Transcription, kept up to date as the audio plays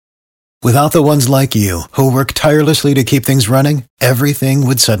Without the ones like you, who work tirelessly to keep things running, everything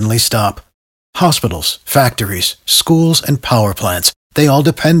would suddenly stop. Hospitals, factories, schools, and power plants, they all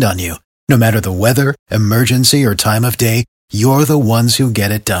depend on you. No matter the weather, emergency, or time of day, you're the ones who get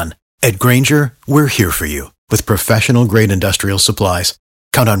it done. At Grainger, we're here for you with professional-grade industrial supplies.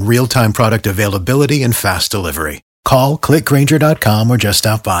 Count on real-time product availability and fast delivery. Call, click Grainger.com, or just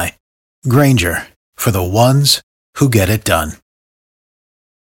stop by. Grainger, for the ones who get it done.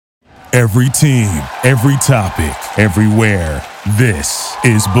 Every team, every topic, everywhere. This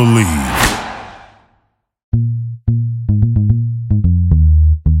is Believe.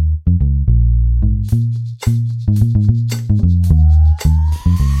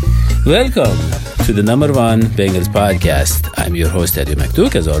 Welcome to the number one Bengals podcast. I'm your host, Eddie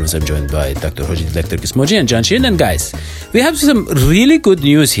McDuke. As always, I'm joined by Dr. Hoji Lecter Kismoji and John Sheehan. And guys, we have some really good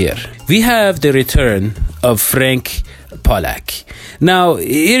news here. We have the return of Frank Pollack. Now,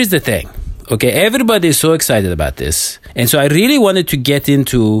 here's the thing. Okay, everybody is so excited about this. And so I really wanted to get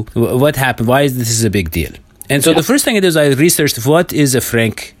into what happened. Why is this a big deal? And so the first thing I did is I researched what is a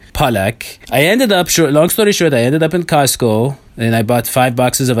Frank Pollack. I ended up, long story short, I ended up in Costco and I bought 5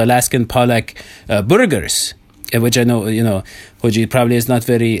 boxes of Alaskan Pollack burgers, which I know, Hoji probably is not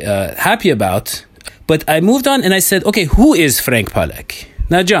very happy about. But I moved on and I said, okay, who is Frank Pollack?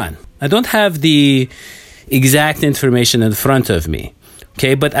 Now, John, I don't have the exact information in front of me.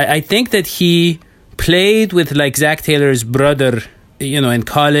 Okay, but I think that he played with like Zach Taylor's brother, in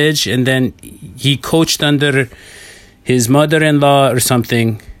college, and then he coached under his mother-in-law or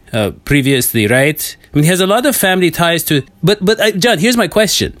something previously, right? I mean, he has a lot of family ties to. But John, here's my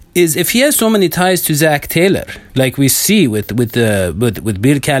question: is if he has so many ties to Zach Taylor, like we see with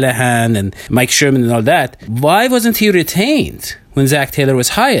Bill Callahan and Mike Sherman and all that, why wasn't he retained when Zach Taylor was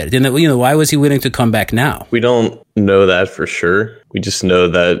hired? And why was he willing to come back now? We don't know that for sure. We just know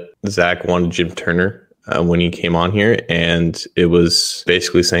that Zach wanted Jim Turner when he came on here, and it was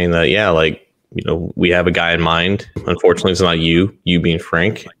basically saying that, we have a guy in mind. Unfortunately, it's not you being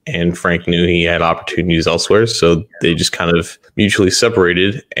Frank, and Frank knew he had opportunities elsewhere, so they just kind of mutually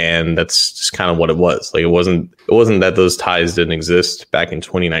separated, and that's just kind of what it was. Like, it wasn't that those ties didn't exist back in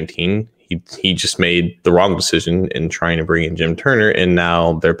 2019. He just made the wrong decision in trying to bring in Jim Turner, and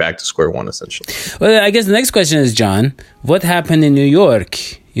now they're back to square one, essentially. Well, I guess the next question is, John, what happened in New York?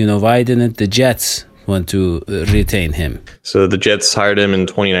 Why didn't the Jets want to retain him? So the Jets hired him in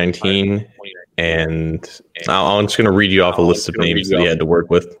 2019, and I'm just going to read you off a list of names that he had to work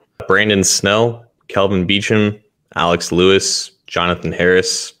with. Brandon Snell, Kelvin Beachum, Alex Lewis, Jonathan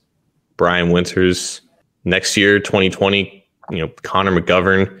Harris, Brian Winters. Next year, 2020, Connor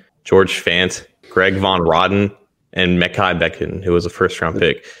McGovern, George Fant, Greg Von Rodden, and Mekhi Becton, who was a first-round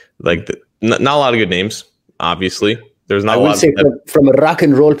pick. Not a lot of good names, obviously. There's not. I would say from a rock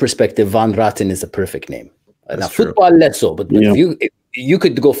and roll perspective, Von Rotten is a perfect name. Now, football less so, but you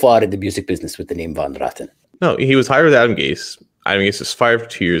could go far in the music business with the name Von Rotten. No, he was hired with Adam Gase. Adam Gase was fired for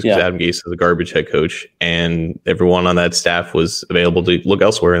 2 years because Adam Gase is a garbage head coach, and everyone on that staff was available to look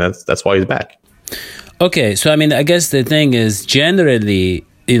elsewhere, and that's why he's back. Okay, so I guess the thing is generally,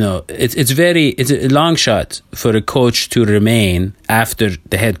 it's a long shot for a coach to remain after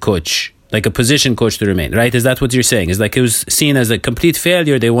the head coach, like a position coach to remain, right? Is that what you're saying? It's like it was seen as a complete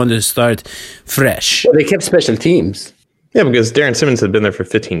failure. They wanted to start fresh. Well, they kept special teams. Yeah, because Darren Simmons had been there for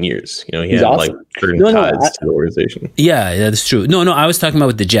 15 years. He had awesome. Certain ties to the organization. Yeah, that's true. No, I was talking about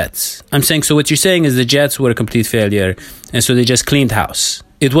with the Jets. I'm saying, so what you're saying is the Jets were a complete failure, and so they just cleaned house.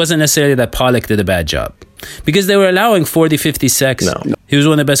 It wasn't necessarily that Pollack did a bad job, because they were allowing 40, 50 sacks. No. He was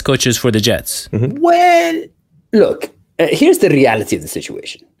one of the best coaches for the Jets. Mm-hmm. Well, look, here's the reality of the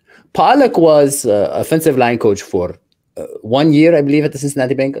situation. Pollack was offensive line coach for 1 year, I believe, at the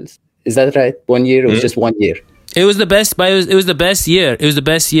Cincinnati Bengals. Is that right? 1 year? It was just 1 year. It was the best. It was the best year. It was the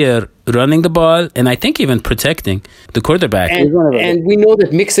best year running the ball, and I think even protecting the quarterback. And we know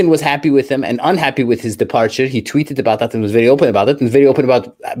that Mixon was happy with him and unhappy with his departure. He tweeted about that and was very open about it, and very open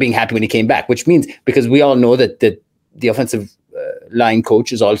about being happy when he came back. Which means, because we all know that the offensive line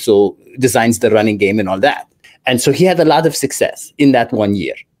coach is also designs the running game and all that, and so he had a lot of success in that 1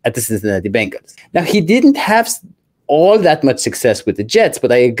 year at the Cincinnati Bengals. Now, he didn't have all that much success with the Jets,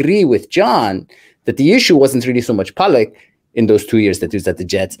 but I agree with John that the issue wasn't really so much Pollack in those 2 years that he was at the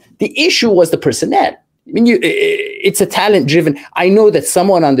Jets. The issue was the personnel. I mean, it's a talent-driven. I know that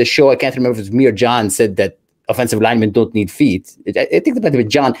someone on the show, I can't remember if it was me or John, said that offensive linemen don't need feet. I think about it with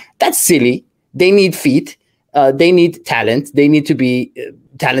John. That's silly. They need feet. They need talent. They need to be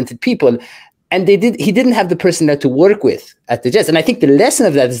talented people. And he didn't have the personnel to work with at the Jets. And I think the lesson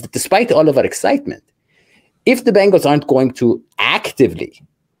of that is that despite all of our excitement, if the Bengals aren't going to actively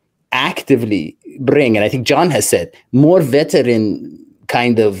actively bring, and I think John has said, more veteran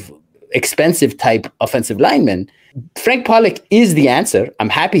kind of expensive type offensive linemen, Frank Pollack is the answer. I'm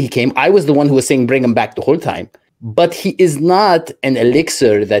happy he came. I was the one who was saying bring him back the whole time. But he is not an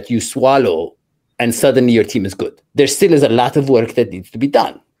elixir that you swallow and suddenly your team is good. There still is a lot of work that needs to be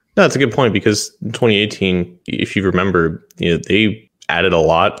done. No, that's a good point, because in 2018, if you remember, they added a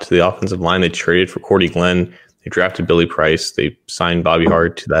lot to the offensive line. They traded for Cordy Glenn. They drafted Billy Price. They signed Bobby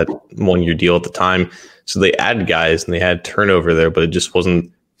Hart to that one-year deal at the time. So they added guys and they had turnover there, but it just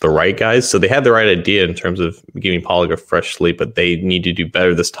wasn't the right guys. So they had the right idea in terms of giving Pollack a fresh slate, but they need to do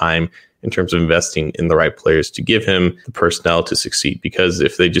better this time in terms of investing in the right players to give him the personnel to succeed. Because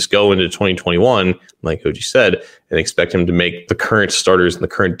if they just go into 2021, like Hoji said, and expect him to make the current starters and the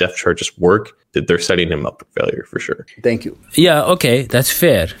current depth chart just work, that they're setting him up for failure for sure. Thank you. Yeah, okay, that's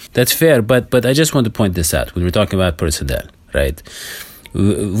fair. That's fair. But I just want to point this out when we're talking about personnel, right?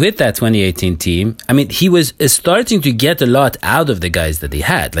 With that 2018 team, I mean, he was starting to get a lot out of the guys that he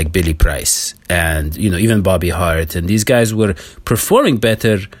had, like Billy Price and, even Bobby Hart. And these guys were performing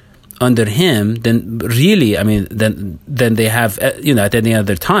better under him than they have, at any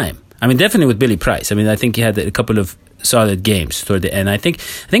other time. I mean, definitely with Billy Price. I mean, I think he had a couple of solid games toward the end. I think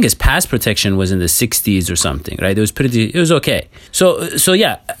his pass protection was in the 60s or something, right? It was okay. So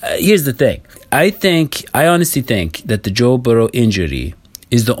yeah, here's the thing. I honestly think that the Joe Burrow injury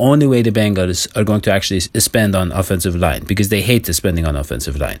is the only way the Bengals are going to actually spend on offensive line, because they hate the spending on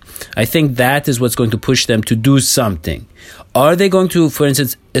offensive line. I think that is what's going to push them to do something. Are they going to, for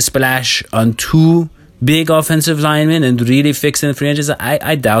instance, splash on 2 big offensive linemen and really fix it in free agency?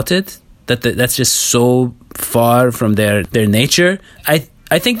 I doubt it. That's just so far from their nature.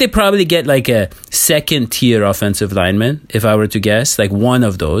 I think they probably get like a second-tier offensive lineman, if I were to guess, like one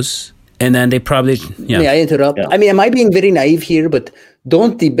of those. And then they probably... May I interrupt? Yeah. I mean, am I being very naive here? But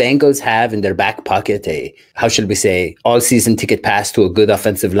don't the Bengals have in their back pocket all-season ticket pass to a good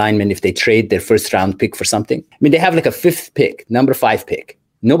offensive lineman if they trade their first-round pick for something? I mean, they have like a 5th pick, number 5 pick.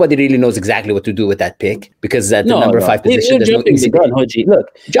 Nobody really knows exactly what to do with that pick, because at the number 5 position, there's no easy pick.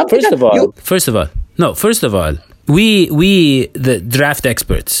 Look, first of all, we the draft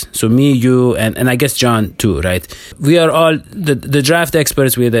experts, so me, you, and I guess John too, right? We are all the draft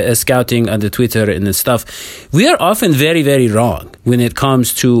experts with the scouting on the Twitter and the stuff. We are often very, very wrong when it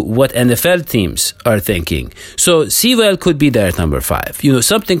comes to what NFL teams are thinking. So Sewell could be there at number 5.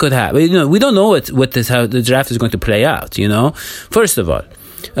 Something could happen. We don't know how the draft is going to play out. First of all,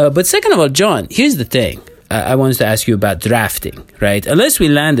 but second of all, John, here's the thing. I wanted to ask you about drafting, right? Unless we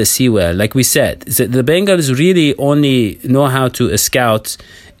land a Sewell, like we said, the Bengals really only know how to scout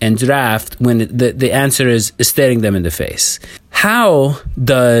and draft when the answer is staring them in the face. How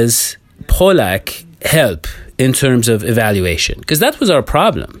does Pollack help in terms of evaluation? Because that was our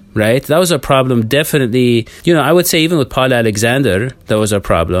problem, right? That was our problem, definitely. I would say even with Paul Alexander, that was our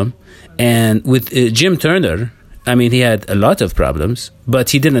problem. And with Jim Turner, I mean, he had a lot of problems, but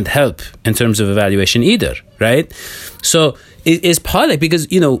he didn't help in terms of evaluation either, right? So is Pollack, because,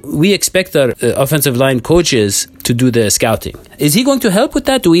 we expect our offensive line coaches to do the scouting. Is he going to help with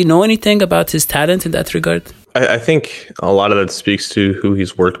that? Do we know anything about his talent in that regard? I think a lot of that speaks to who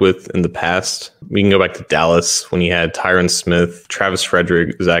he's worked with in the past. We can go back to Dallas when he had Tyron Smith, Travis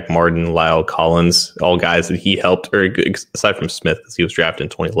Frederick, Zach Martin, Lyle Collins, all guys that he helped, or aside from Smith, because he was drafted in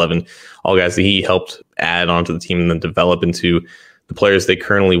 2011, all guys that he helped add onto the team and then develop into the players they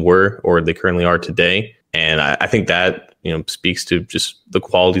currently were or they currently are today. And I think that speaks to just the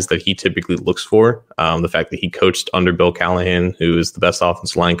qualities that he typically looks for. The fact that he coached under Bill Callahan, who is the best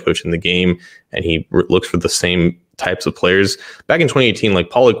offensive line coach in the game, and he looks for the same types of players. Back in 2018, like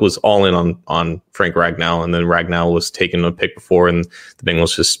Pollack was all in on Frank Ragnow, and then Ragnow was taking a pick before, and the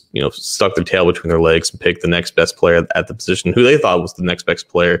Bengals just stuck their tail between their legs and picked the next best player at the position, who they thought was the next best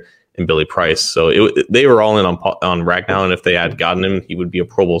player in Billy Price. So they were all in on Ragnow, and if they had gotten him, he would be a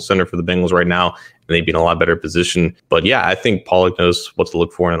Pro Bowl center for the Bengals right now, and they'd be in a lot better position. But yeah, I think Pollack knows what to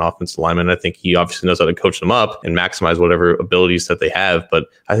look for in an offensive lineman. I think he obviously knows how to coach them up and maximize whatever abilities that they have. But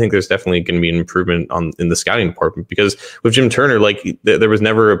I think there's definitely going to be an improvement in the scouting department, because with Jim Turner, there was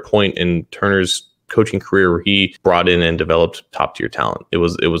never a point in Turner's coaching career where he brought in and developed top tier talent. It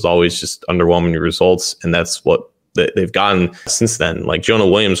was always just underwhelming results, and that's what they've gotten since then. Like Jonah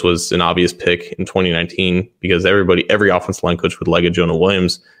Williams was an obvious pick in 2019 because every offensive line coach would like a Jonah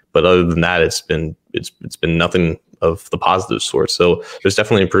Williams, but other than that, it's been nothing of the positive sort. So there's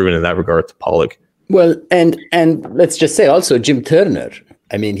definitely improvement in that regard to Pollack. Well, and let's just say also Jim Turner.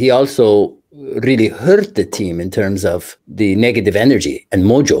 I mean, he also really hurt the team in terms of the negative energy and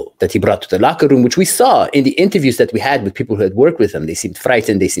mojo that he brought to the locker room, which we saw in the interviews that we had with people who had worked with him. They seemed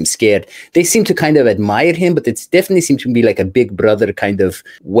frightened. They seemed scared. They seemed to kind of admire him, but it definitely seemed to be like a big brother kind of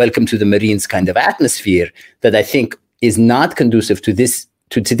welcome to the Marines kind of atmosphere that I think is not conducive to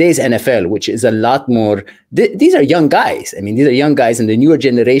today's NFL, which is a lot more. These are young guys. I mean, these are young guys, and the newer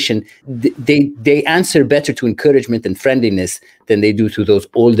generation, they answer better to encouragement and friendliness than they do to those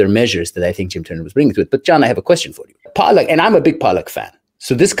older measures that I think Jim Turner was bringing to it. But John, I have a question for you. Pollock, and I'm a big Pollock fan,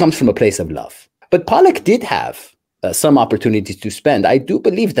 so this comes from a place of love. But Pollock did have some opportunities to spend. I do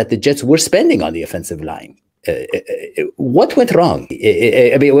believe that the Jets were spending on the offensive line. What went wrong?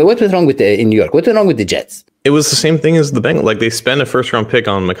 I mean, what went wrong in New York? What went wrong with the Jets? It was the same thing as the Bengals. Like, they spent a first-round pick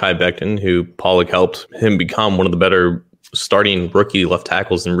on Mekhi Becton, who Pollock helped him become one of the better starting rookie left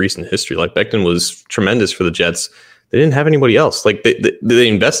tackles in recent history. Like, Becton was tremendous for the Jets. They didn't have anybody else. Like, they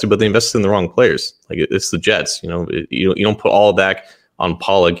invested, but they invested in the wrong players. Like, it's the Jets. You don't put all of that on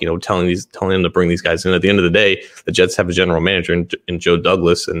Pollock. Telling him to bring these guys in. At the end of the day, the Jets have a general manager in Joe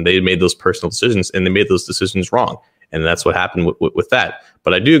Douglas, and they made those personal decisions, and they made those decisions wrong. And that's what happened with that.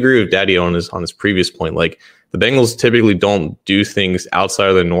 But I do agree with Daddy on his previous point. Like, the Bengals typically don't do things outside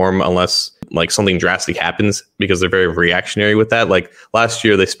of the norm unless like something drastic happens, because they're very reactionary with that. Like, last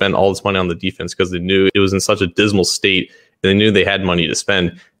year, they spent all this money on the defense because they knew it was in such a dismal state. And they knew they had money to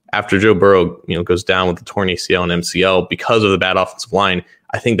spend. After Joe Burrow, goes down with the torn ACL and MCL because of the bad offensive line,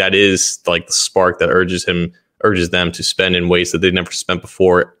 I think that is like the spark that urges them to spend in ways that they've never spent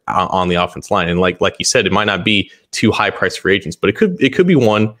before on the offense line. And like you said, it might not be two high priced free agents, but it could be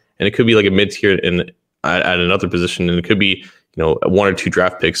one, and it could be like a mid tier at another position, and it could be one or two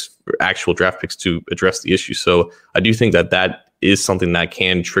actual draft picks to address the issue. So I do think that is something that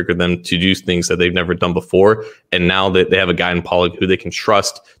can trigger them to do things that they've never done before. And now that they have a guy in Pollock who they can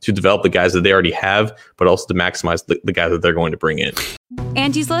trust to develop the guys that they already have, but also to maximize the guys that they're going to bring in.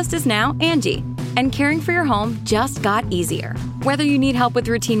 Angie's List is now Angie, and caring for your home just got easier. Whether you need help with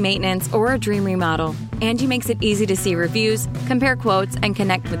routine maintenance or a dream remodel, Angie makes it easy to see reviews, compare quotes, and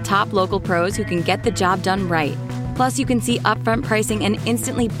connect with top local pros who can get the job done right. Plus, you can see upfront pricing and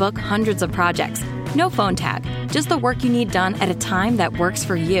instantly book hundreds of projects. No phone tag, just the work you need done at a time that works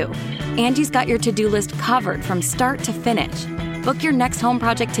for you. Angie's got your to-do list covered from start to finish. Book your next home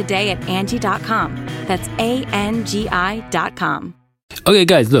project today at Angie.com. That's ANGI.com. Okay,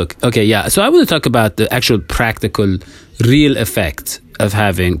 guys, look. Okay, yeah. So I want to talk about the actual practical, real effect of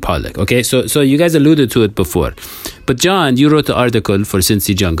having Pollock. Okay, so you guys alluded to it before. But John, you wrote an article for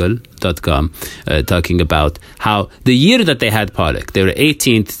CincyJungle.com talking about how the year that they had Pollock, they were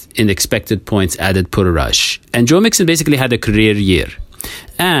 18th in expected points added per rush. And Joe Mixon basically had a career year.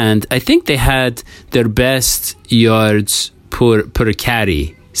 And I think they had their best yards per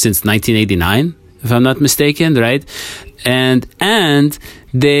carry since 1989, if I'm not mistaken, right? And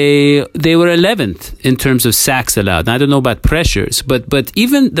they were 11th in terms of sacks allowed. Now, I don't know about pressures, but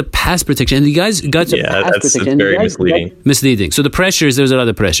even the pass protection, and you guys got that's very misleading. Misleading. So the pressures, there's a lot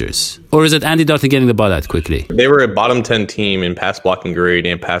of pressures. Or is it Andy Dalton getting the ball out quickly? They were a bottom 10 team in pass blocking grade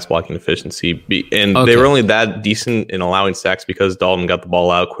and pass blocking efficiency. And they were only that decent in allowing sacks because Dalton got the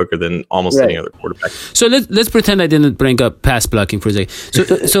ball out quicker than almost any other quarterback. So let's pretend I didn't bring up pass blocking for a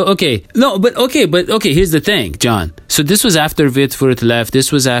second. So okay. No, but okay, here's the thing, John. So this was after Whitworth left.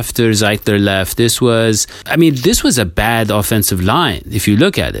 This was after Zeitler left. This was a bad offensive line if you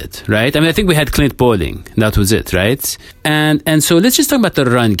look at it, right? I mean, I think we had Clint Bowling. That was it, right? And so let's just talk about the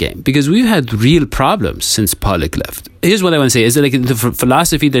run game, because we've had real problems since Pollock left. Here's what I want to say is that, like, the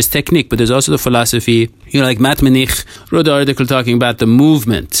philosophy, there's technique, but there's also the philosophy, like Matt Menich wrote an article talking about the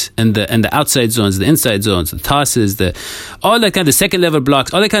movement and the outside zones, the inside zones, the tosses, all that kind of second level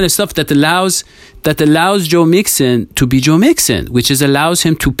blocks, all that kind of stuff that allows Joe Mixon to be Joe Mixon, which allows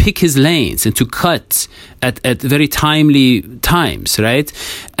him to pick his lanes and to cut at very timely times, right?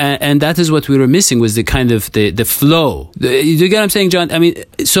 And that is what we were missing, was the kind of the flow. You get what I'm saying, John? I mean,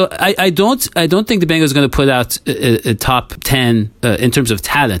 so I don't think the Bengals are going to put out a top 10 in terms of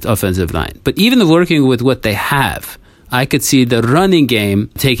talent offensive line. But even working with what they have, I could see the running game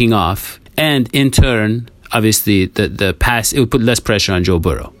taking off, and in turn, obviously, the pass, it would put less pressure on Joe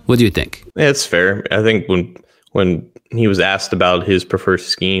Burrow. What do you think? Yeah, it's fair. I think when he was asked about his preferred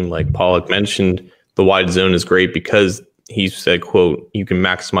scheme, like Pollock mentioned, the wide zone is great because he said, quote, you can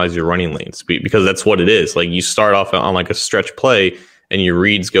maximize your running lanes, because that's what it is. Like, you start off on like a stretch play and your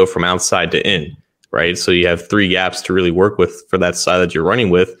reads go from outside to in, right? So you have three gaps to really work with for that side that you're running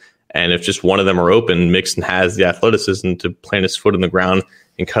with. And if just one of them are open, Mixon has the athleticism to plant his foot in the ground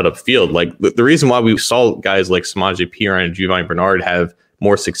and cut up field. Like, the reason why we saw guys like Samaje Perine and Giovanni Bernard have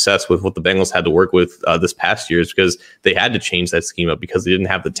more success with what the Bengals had to work with this past year is because they had to change that scheme up because they didn't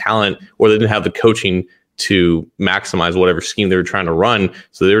have the talent or they didn't have the coaching to maximize whatever scheme they were trying to run.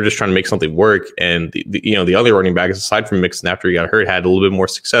 So they were just trying to make something work. And the other running backs, aside from Mixon after he got hurt, had a little bit more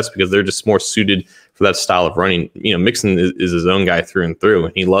success because they're just more suited for that style of running. Mixon is his own guy through and through,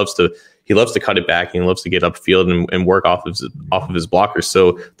 and he loves to cut it back and he loves to get upfield and work off of his blockers.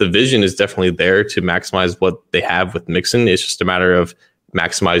 So the vision is definitely there to maximize what they have with Mixon. It's just a matter of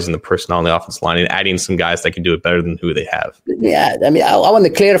maximizing the personnel on the offensive line and adding some guys that can do it better than who they have. Yeah, I mean, I want to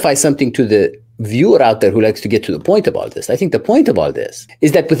clarify something to the viewer out there who likes to get to the point of all this. I think the point of all this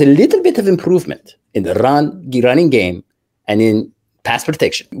is that with a little bit of improvement in the running game and in pass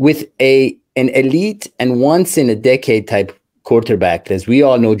protection, with an elite and once in a decade type quarterback, as we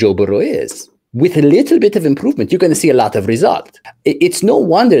all know Joe Burrow is, with a little bit of improvement, you're going to see a lot of result. It's no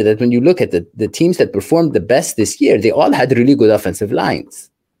wonder that when you look at the teams that performed the best this year, they all had really good offensive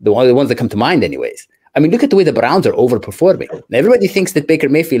lines. The ones that come to mind anyways. I mean, look at the way the Browns are overperforming. Everybody thinks that Baker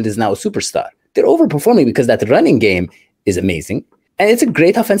Mayfield is now a superstar. They're overperforming because that running game is amazing. And it's a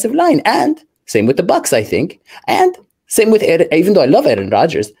great offensive line. And same with the Bucs, I think. And same with Aaron, even though I love Aaron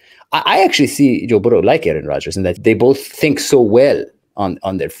Rodgers, I actually see Joe Burrow like Aaron Rodgers in that they both think so well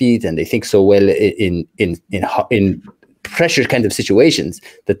on their feet, and they think so well in pressure kind of situations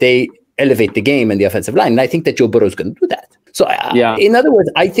that they elevate the game and the offensive line. And I think that Joe Burrow is going to do that. So in other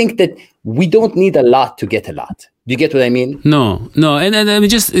words, I think that we don't need a lot to get a lot. Do you get what I mean? No. And I mean,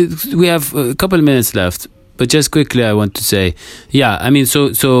 just we have a couple of minutes left. But just quickly, I want to say, I mean, so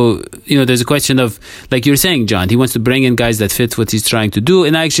there's a question of, like you're saying, John, he wants to bring in guys that fit what he's trying to do.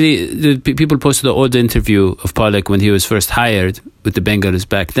 And actually, people posted an old interview of Pollack when he was first hired with the Bengals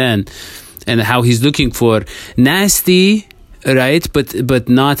back then, and how he's looking for nasty, right, but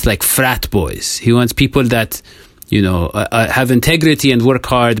not like frat boys. He wants people that, have integrity and work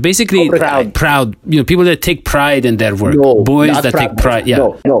hard. Basically, proud. People that take pride in their work. No, boys that take pride. Yeah.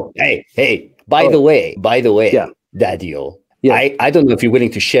 No. Hey. By the way, Daddy-O, I don't know if you're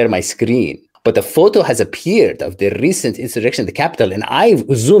willing to share my screen, but the photo has appeared of the recent insurrection at the Capitol, and I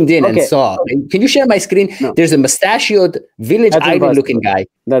zoomed in and saw. Can you share my screen? No. There's a mustachioed village idol-looking guy.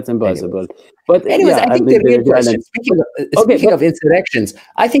 That's impossible. But anyways, I think the real question, speaking of insurrections,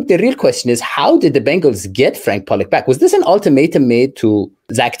 I think the real question is, how did the Bengals get Frank Pollack back? Was this an ultimatum made to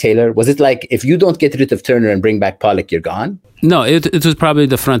Zach Taylor? Was it like, if you don't get rid of Turner and bring back Pollack, you're gone? No, it was probably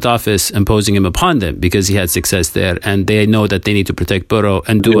the front office imposing him upon them because he had success there, and they know that they need to protect Burrow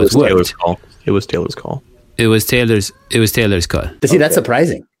and do what worked. It was Taylor's call. It was Taylor's call. See, that's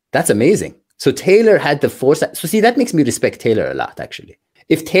surprising. That's amazing. So Taylor had the foresight. So see, that makes me respect Taylor a lot, actually.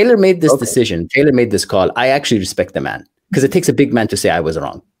 If Taylor made this decision, Taylor made this call, I actually respect the man, because it takes a big man to say I was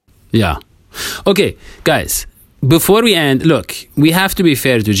wrong. Yeah. Okay, guys. Before we end, look, we have to be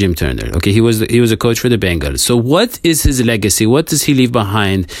fair to Jim Turner. Okay, he was a coach for the Bengals. So what is his legacy? What does he leave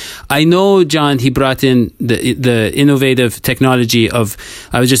behind? I know, John, he brought in the innovative technology of,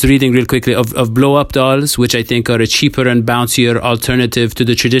 I was just reading real quickly, of blow-up dolls, which I think are a cheaper and bouncier alternative to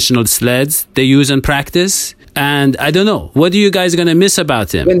the traditional sleds they use in practice. And I don't know, what are you guys going to miss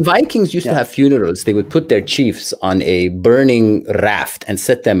about him? When Vikings used to have funerals, they would put their chiefs on a burning raft and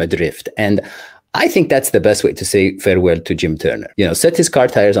set them adrift. And I think that's the best way to say farewell to Jim Turner. Set his car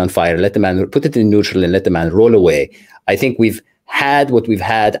tires on fire, let the man, put it in neutral and let the man roll away. I think we've had what we've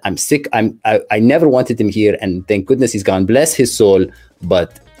had. I'm sick. I never wanted him here, and thank goodness he's gone. Bless his soul,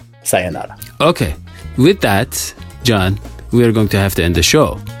 but sayonara. Okay. With that, John, we are going to have to end the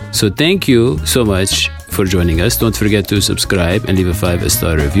show. So thank you so much for joining us. Don't forget to subscribe and leave a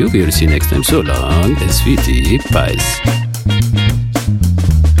 5-star review. We will see you next time. So long, SVT. Bye.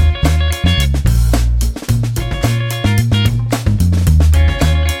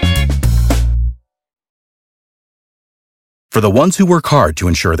 For the ones who work hard to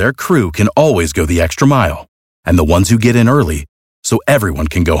ensure their crew can always go the extra mile, and the ones who get in early so everyone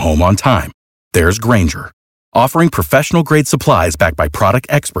can go home on time, there's Grainger, offering professional-grade supplies backed by product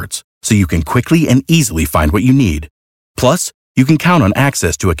experts so you can quickly and easily find what you need. Plus, you can count on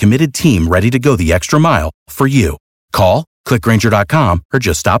access to a committed team ready to go the extra mile for you. Call, click Grainger.com, or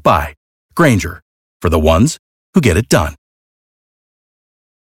just stop by. Grainger, for the ones who get it done.